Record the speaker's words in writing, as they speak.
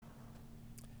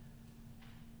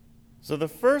So the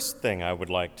first thing I would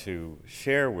like to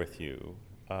share with you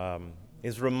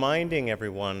is reminding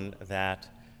everyone that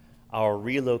our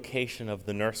relocation of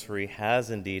the nursery has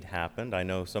indeed happened. I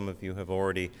know some of you have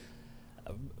already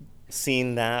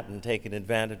seen that and taken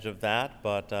advantage of that,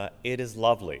 but it is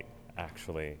lovely,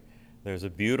 actually. There's a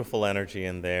beautiful energy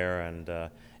in there, and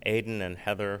Aiden and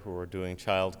Heather, who are doing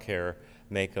childcare,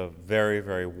 make a very,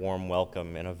 very warm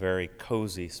welcome in a very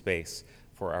cozy space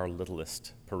for our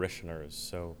littlest parishioners.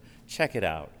 So check it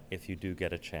out if you do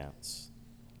get a chance.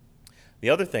 The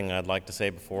other thing I'd like to say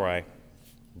before I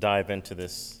dive into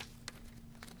this,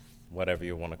 whatever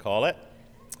you want to call it,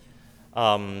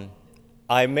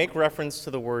 I make reference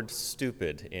to the word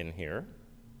stupid in here,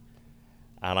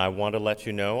 and I want to let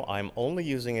you know I'm only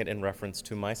using it in reference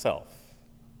to myself.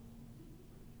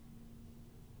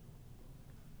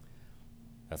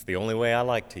 That's the only way I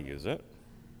like to use it,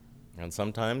 and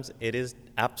sometimes it is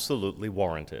absolutely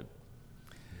warranted.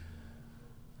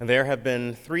 And there have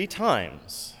been 3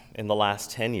 times in the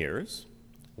last 10 years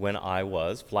when I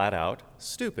was flat out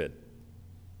stupid.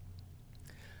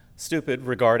 Stupid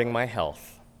regarding my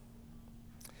health.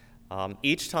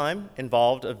 Each time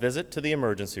involved a visit to the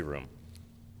emergency room.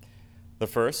 The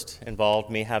first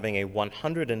involved me having a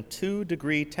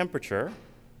 102-degree temperature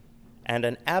and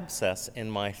an abscess in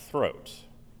my throat.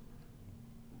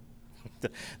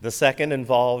 The second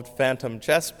involved phantom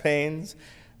chest pains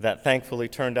that thankfully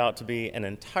turned out to be an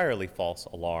entirely false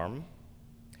alarm.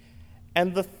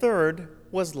 And the third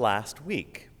was last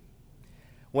week,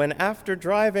 when after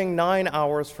driving 9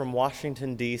 hours from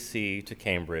Washington, D.C. to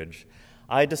Cambridge,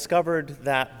 I discovered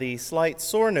that the slight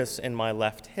soreness in my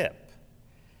left hip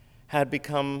had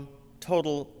become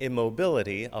total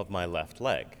immobility of my left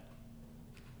leg.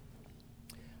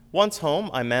 Once home,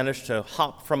 I managed to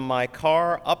hop from my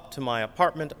car up to my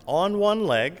apartment on one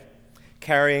leg,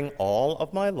 carrying all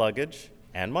of my luggage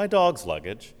and my dog's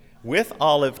luggage, with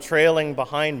Olive trailing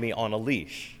behind me on a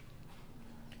leash.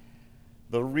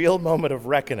 The real moment of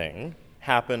reckoning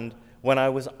happened when I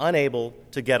was unable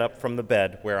to get up from the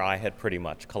bed where I had pretty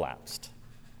much collapsed.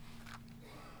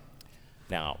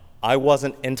 Now, I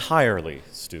wasn't entirely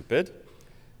stupid.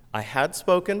 I had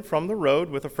spoken from the road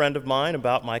with a friend of mine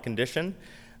about my condition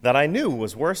that I knew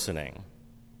was worsening.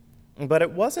 But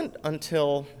it wasn't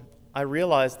until I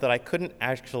realized that I couldn't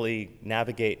actually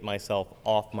navigate myself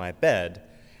off my bed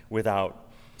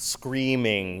without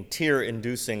screaming,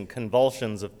 tear-inducing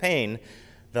convulsions of pain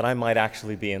that I might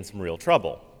actually be in some real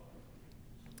trouble.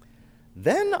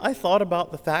 Then I thought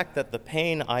about the fact that the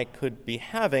pain I could be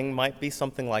having might be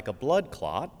something like a blood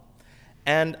clot,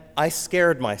 and I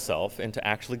scared myself into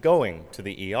actually going to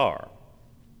the ER.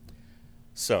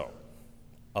 So,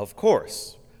 of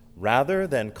course, rather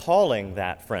than calling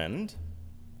that friend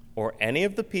or any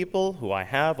of the people who I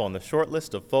have on the short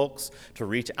list of folks to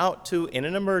reach out to in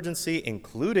an emergency,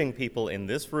 including people in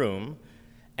this room,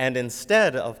 and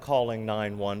instead of calling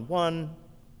 911,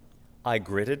 I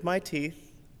gritted my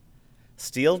teeth,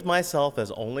 steeled myself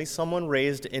as only someone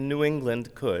raised in New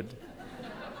England could,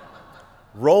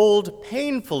 rolled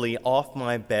painfully off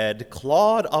my bed,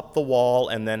 clawed up the wall,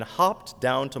 and then hopped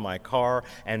down to my car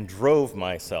and drove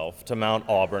myself to Mount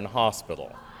Auburn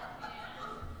Hospital.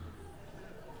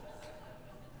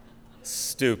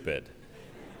 Stupid.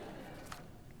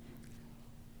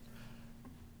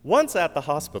 Once at the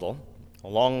hospital,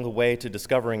 along the way to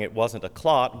discovering it wasn't a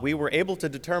clot, we were able to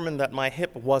determine that my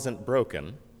hip wasn't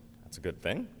broken. That's a good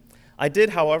thing. I did,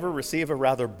 however, receive a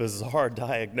rather bizarre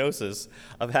diagnosis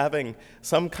of having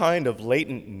some kind of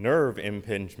latent nerve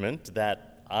impingement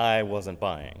that I wasn't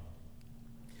buying.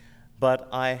 But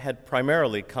I had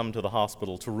primarily come to the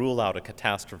hospital to rule out a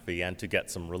catastrophe and to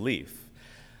get some relief.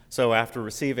 So after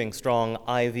receiving strong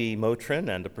IV Motrin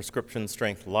and a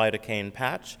prescription-strength lidocaine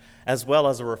patch, as well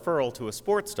as a referral to a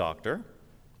sports doctor,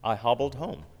 I hobbled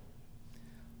home.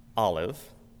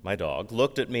 Olive, my dog,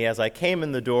 looked at me as I came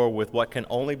in the door with what can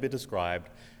only be described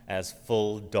as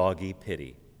full doggy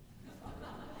pity.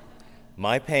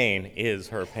 My pain is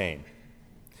her pain.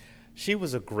 She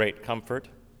was a great comfort,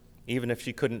 even if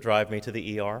she couldn't drive me to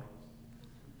the ER.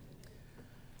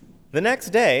 The next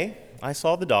day, I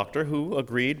saw the doctor, who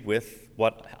agreed with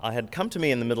what had come to me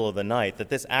in the middle of the night, that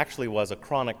this actually was a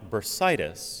chronic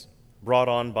bursitis brought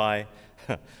on by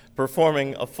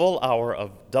performing a full hour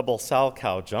of double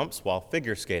Salchow jumps while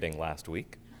figure skating last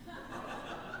week.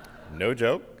 No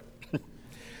joke.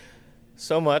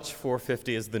 So much for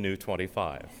 50 is the new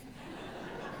 25.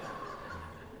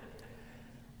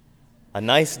 A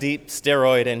nice deep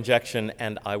steroid injection,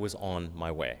 and I was on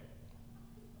my way.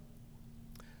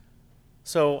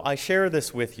 So I share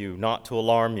this with you not to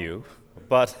alarm you,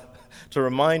 but to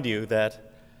remind you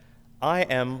that I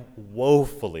am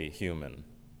woefully human,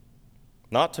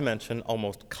 not to mention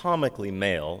almost comically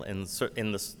male in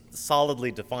the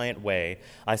solidly defiant way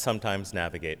I sometimes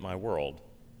navigate my world.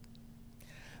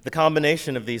 The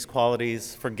combination of these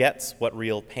qualities forgets what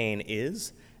real pain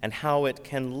is and how it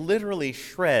can literally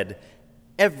shred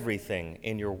everything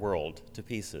in your world to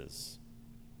pieces.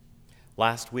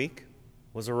 Last week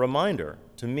was a reminder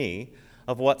to me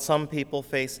of what some people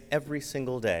face every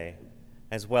single day,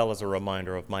 as well as a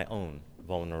reminder of my own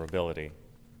vulnerability.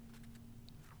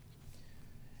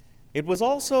 It was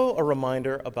also a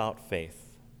reminder about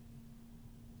faith.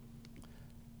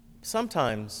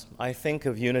 Sometimes I think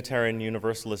of Unitarian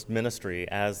Universalist ministry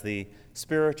as the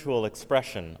spiritual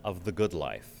expression of the good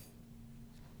life,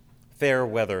 fair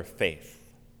weather faith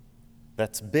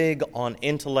that's big on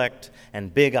intellect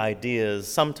and big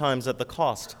ideas, sometimes at the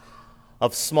cost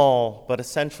of small but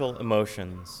essential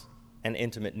emotions and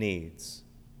intimate needs.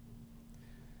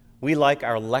 We like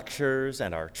our lectures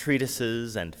and our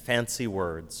treatises and fancy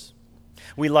words.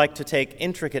 We like to take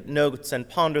intricate notes and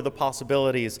ponder the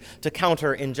possibilities to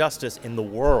counter injustice in the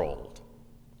world.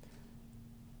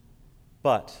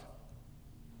 But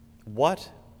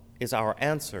what is our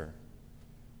answer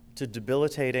to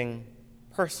debilitating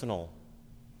personal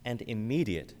and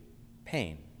immediate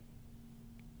pain?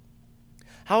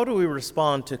 How do we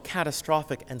respond to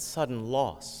catastrophic and sudden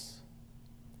loss?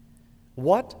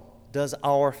 What does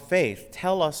our faith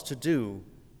tell us to do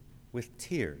with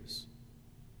tears?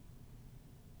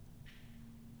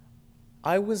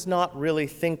 I was not really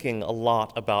thinking a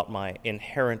lot about my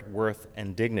inherent worth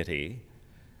and dignity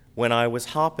when I was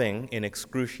hopping in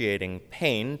excruciating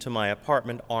pain to my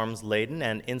apartment, arms laden,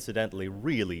 and incidentally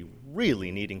really,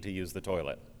 really needing to use the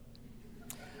toilet.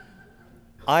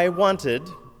 I wanted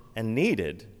and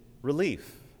needed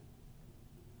relief.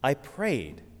 I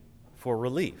prayed for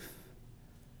relief.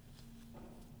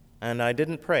 And I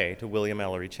didn't pray to William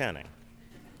Ellery Channing.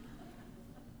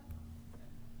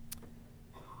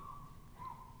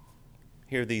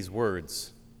 Hear these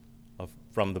words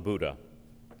from the Buddha.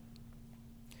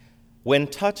 When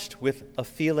touched with a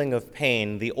feeling of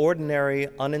pain, the ordinary,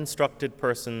 uninstructed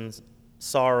person's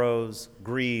sorrows,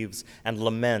 grieves, and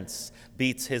laments,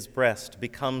 beats his breast,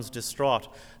 becomes distraught,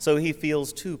 so he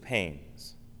feels two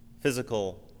pains,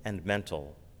 physical and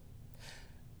mental.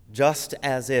 Just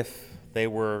as if they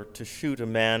were to shoot a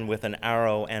man with an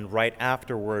arrow and right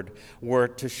afterward were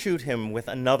to shoot him with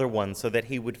another one so that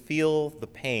he would feel the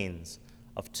pains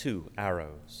of two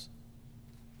arrows.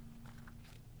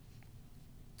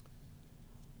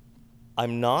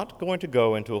 I'm not going to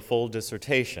go into a full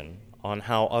dissertation on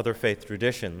how other faith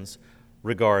traditions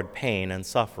regard pain and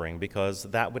suffering, because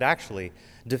that would actually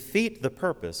defeat the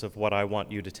purpose of what I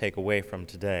want you to take away from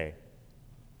today.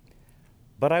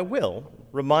 But I will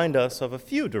remind us of a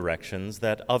few directions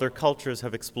that other cultures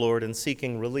have explored in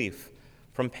seeking relief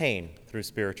from pain through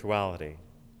spirituality.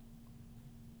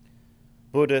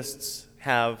 Buddhists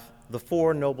have the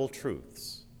Four Noble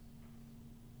Truths,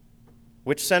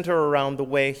 which center around the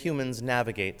way humans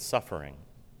navigate suffering.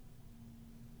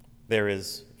 There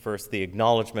is first the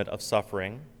acknowledgement of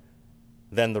suffering,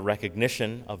 then the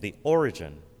recognition of the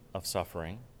origin of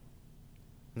suffering,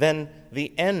 then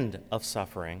the end of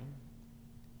suffering,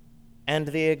 and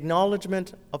the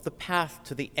acknowledgement of the path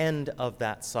to the end of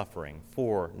that suffering.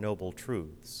 Four Noble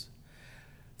Truths.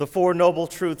 The Four Noble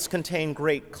Truths contain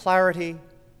great clarity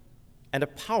and a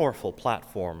powerful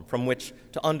platform from which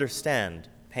to understand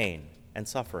pain and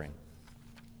suffering.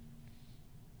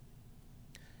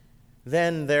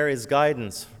 Then there is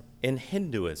guidance in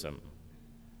Hinduism,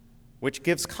 which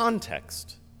gives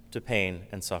context to pain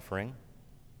and suffering.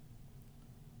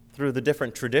 Through the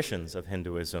different traditions of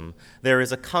Hinduism, there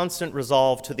is a constant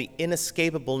resolve to the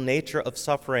inescapable nature of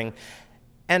suffering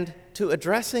and to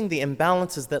addressing the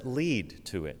imbalances that lead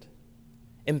to it.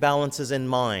 Imbalances in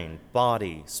mind,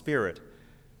 body, spirit,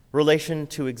 relation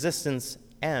to existence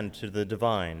and to the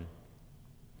divine.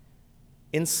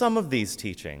 In some of these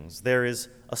teachings, there is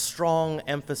a strong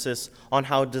emphasis on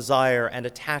how desire and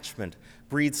attachment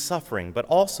breeds suffering, but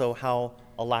also how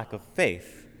a lack of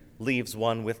faith leaves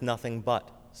one with nothing but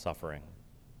suffering.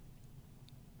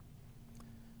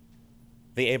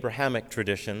 The Abrahamic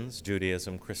traditions,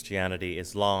 Judaism, Christianity,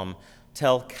 Islam,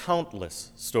 tell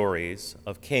countless stories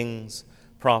of kings,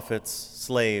 prophets,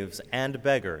 slaves, and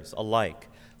beggars alike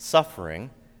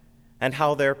suffering, and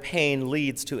how their pain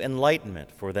leads to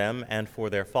enlightenment for them and for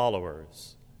their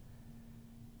followers.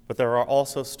 But there are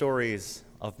also stories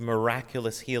of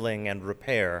miraculous healing and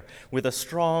repair, with a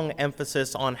strong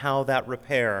emphasis on how that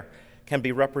repair can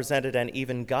be represented and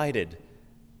even guided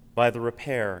by the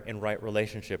repair in right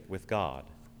relationship with God.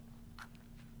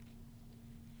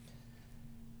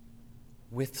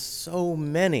 with so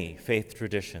many faith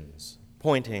traditions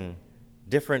pointing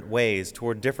different ways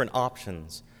toward different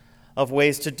options of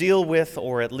ways to deal with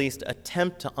or at least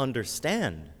attempt to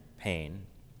understand pain,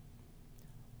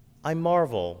 I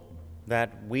marvel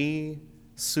that we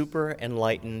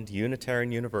super-enlightened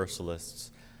Unitarian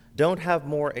Universalists don't have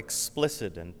more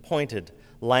explicit and pointed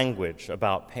language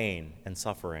about pain and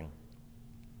suffering.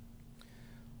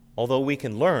 Although we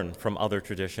can learn from other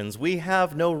traditions, we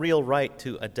have no real right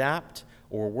to adapt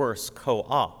or worse,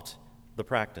 co-opt the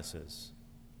practices.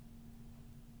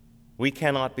 We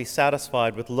cannot be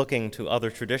satisfied with looking to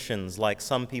other traditions like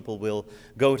some people will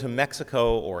go to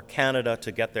Mexico or Canada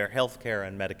to get their health care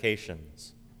and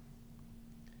medications.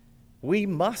 We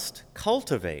must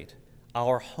cultivate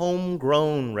our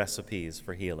homegrown recipes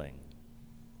for healing,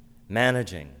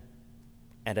 managing,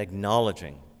 and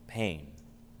acknowledging pain.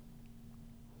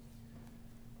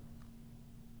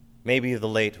 Maybe the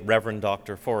late Reverend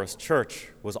Dr. Forrest Church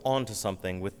was onto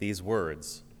something with these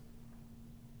words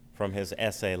from his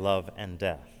essay, Love and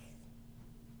Death.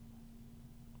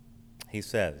 He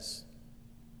says,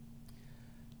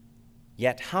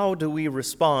 "Yet how do we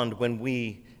respond when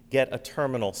we get a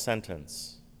terminal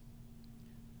sentence?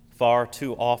 Far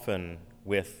too often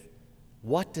with,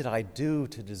 'What did I do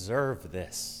to deserve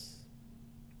this?'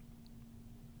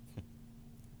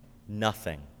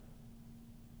 Nothing.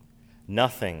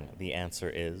 Nothing, the answer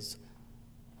is.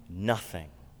 Nothing.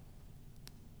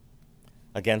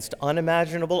 Against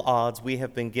unimaginable odds, we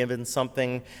have been given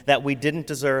something that we didn't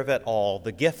deserve at all,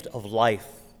 the gift of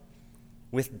life,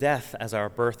 with death as our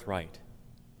birthright."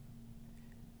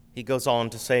 He goes on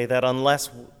to say that unless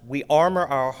we armor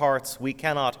our hearts, we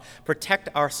cannot protect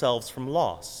ourselves from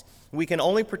loss. We can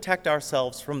only protect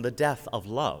ourselves from the death of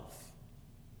love.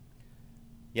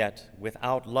 Yet,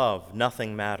 without love,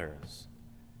 nothing matters.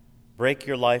 Break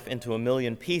your life into a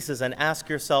million pieces and ask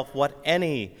yourself what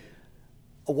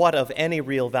of any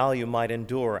real value might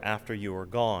endure after you are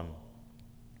gone.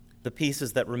 The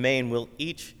pieces that remain will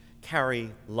each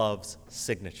carry love's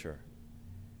signature.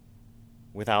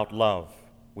 Without love,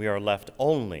 we are left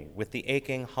only with the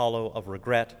aching hollow of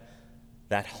regret,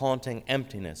 that haunting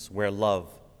emptiness where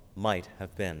love might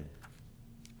have been.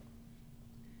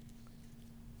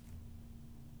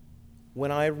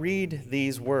 When I read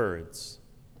these words,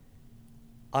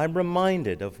 I'm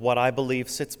reminded of what I believe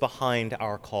sits behind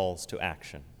our calls to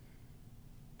action.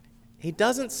 He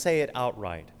doesn't say it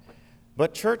outright,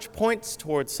 but Church points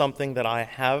towards something that I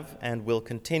have and will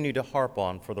continue to harp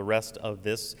on for the rest of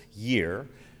this year,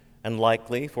 and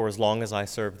likely for as long as I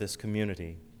serve this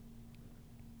community.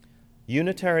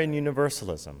 Unitarian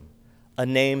Universalism, a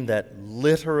name that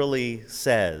literally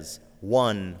says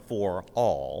one for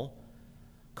all,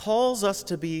 calls us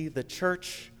to be the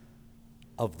church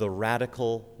of the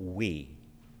radical we.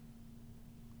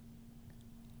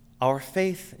 Our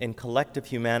faith in collective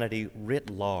humanity writ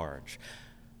large,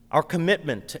 our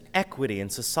commitment to equity in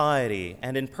society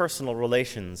and in personal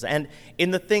relations, and in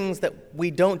the things that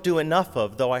we don't do enough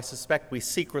of, though I suspect we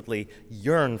secretly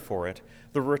yearn for it,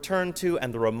 the return to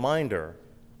and the reminder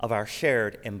of our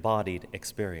shared embodied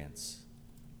experience.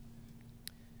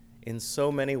 In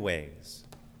so many ways,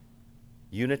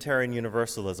 Unitarian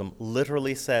Universalism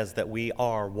literally says that we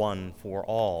are one for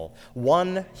all,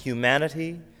 one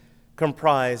humanity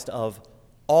comprised of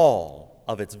all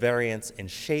of its variants in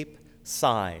shape,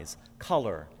 size,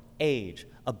 color, age,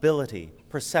 ability,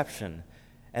 perception,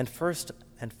 and first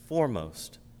and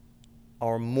foremost,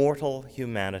 our mortal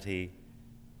humanity,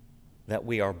 that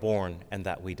we are born and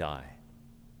that we die.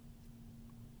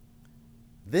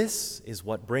 This is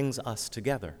what brings us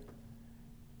together,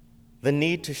 the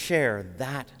need to share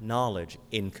that knowledge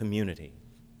in community.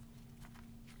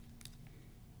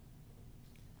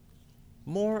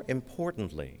 More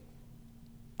importantly,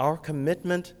 our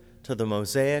commitment to the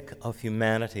mosaic of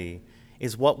humanity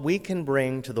is what we can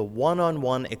bring to the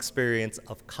one-on-one experience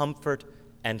of comfort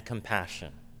and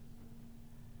compassion.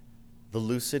 The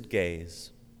lucid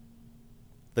gaze,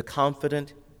 the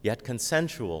confident yet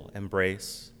consensual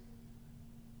embrace,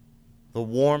 the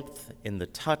warmth in the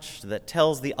touch that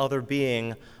tells the other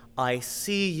being, I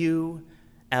see you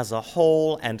as a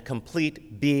whole and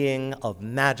complete being of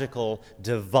magical,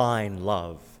 divine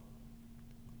love.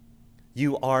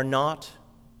 You are not,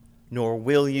 nor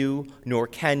will you, nor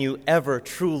can you ever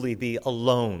truly be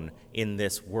alone in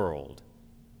this world.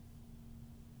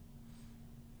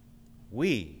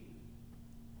 We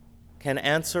can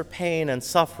answer pain and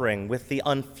suffering with the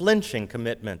unflinching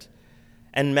commitment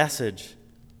and message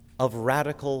of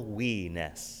radical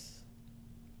we-ness.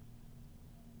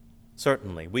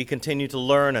 Certainly, we continue to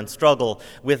learn and struggle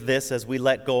with this as we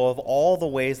let go of all the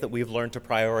ways that we've learned to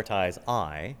prioritize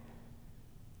I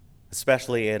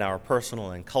especially in our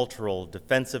personal and cultural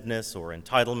defensiveness or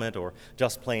entitlement or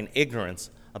just plain ignorance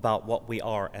about what we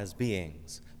are as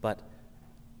beings. But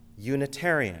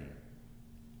Unitarian,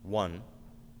 one.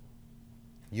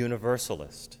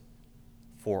 Universalist,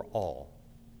 for all.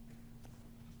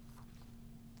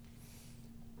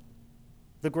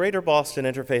 The Greater Boston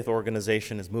Interfaith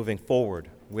Organization is moving forward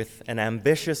with an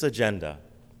ambitious agenda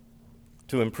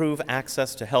to improve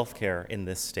access to health care in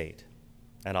this state.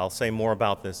 And I'll say more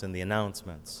about this in the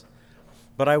announcements.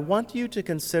 But I want you to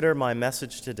consider my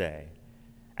message today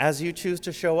as you choose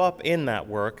to show up in that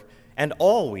work and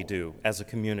all we do as a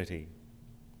community.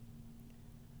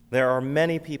 There are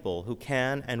many people who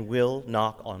can and will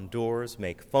knock on doors,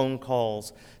 make phone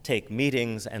calls, take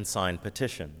meetings, and sign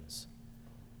petitions.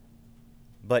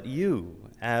 But you,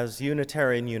 as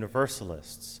Unitarian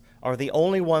Universalists, are the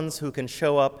only ones who can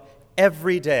show up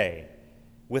every day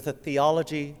with a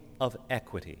theology of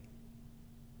equity.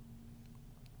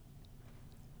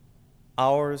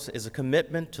 Ours is a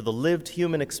commitment to the lived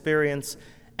human experience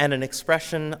and an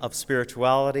expression of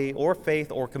spirituality or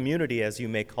faith or community, as you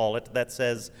may call it, that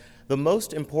says the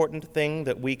most important thing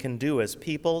that we can do as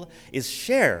people is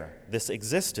share this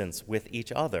existence with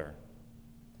each other,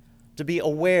 to be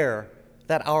aware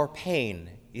that our pain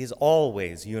is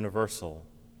always universal.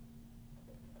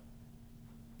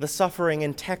 The suffering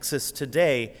in Texas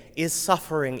today is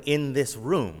suffering in this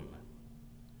room,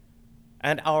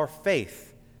 and our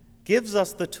faith gives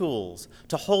us the tools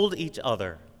to hold each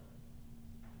other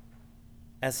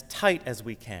as tight as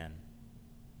we can,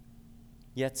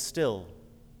 yet still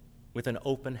with an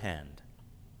open hand.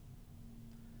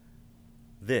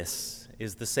 This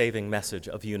is the saving message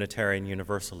of Unitarian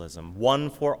Universalism,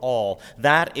 one for all.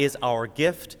 That is our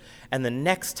gift, and the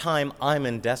next time I'm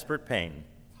in desperate pain,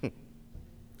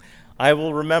 I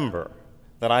will remember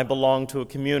that I belong to a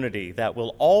community that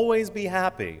will always be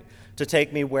happy to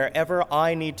take me wherever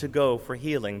I need to go for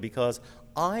healing, because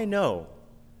I know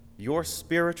your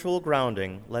spiritual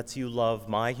grounding lets you love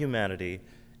my humanity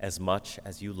as much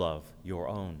as you love your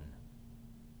own.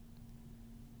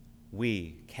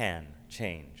 We can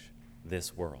change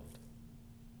this world.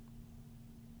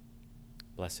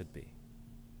 Blessed be.